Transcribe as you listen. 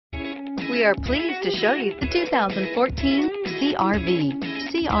We are pleased to show you the 2014 CR-V.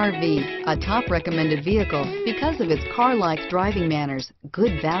 CR-V, a top recommended vehicle because of its car-like driving manners,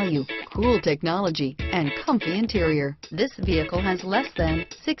 good value, cool technology, and comfy interior. This vehicle has less than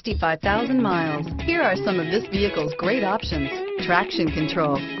 65,000 miles. Here are some of this vehicle's great options: traction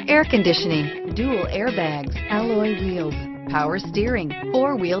control, air conditioning, dual airbags, alloy wheels, power steering,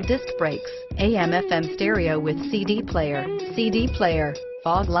 four-wheel disc brakes, AM/FM stereo with CD player,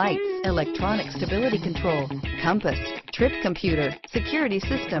 fog lights, electronic stability control, compass, trip computer, security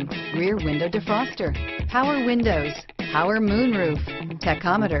system, rear window defroster, power windows, power moonroof,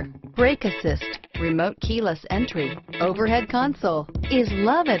 tachometer, brake assist, remote keyless entry, overhead console. Is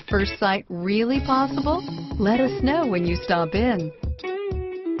love at first sight really possible? Let us know when you stop in.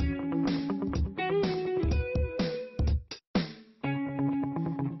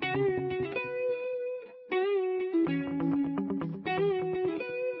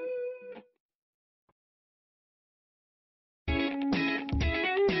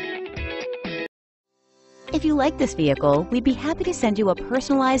 If you like this vehicle, we'd be happy to send you a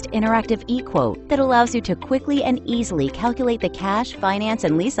personalized interactive e-quote that allows you to quickly and easily calculate the cash, finance,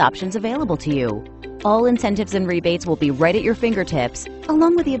 and lease options available to you. All incentives and rebates will be right at your fingertips,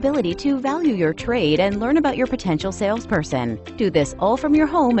 along with the ability to value your trade and learn about your potential salesperson. Do this all from your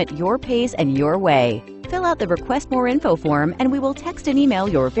home at your pace and your way. Fill out the Request More Info form and we will text and email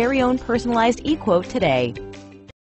your very own personalized e-quote today.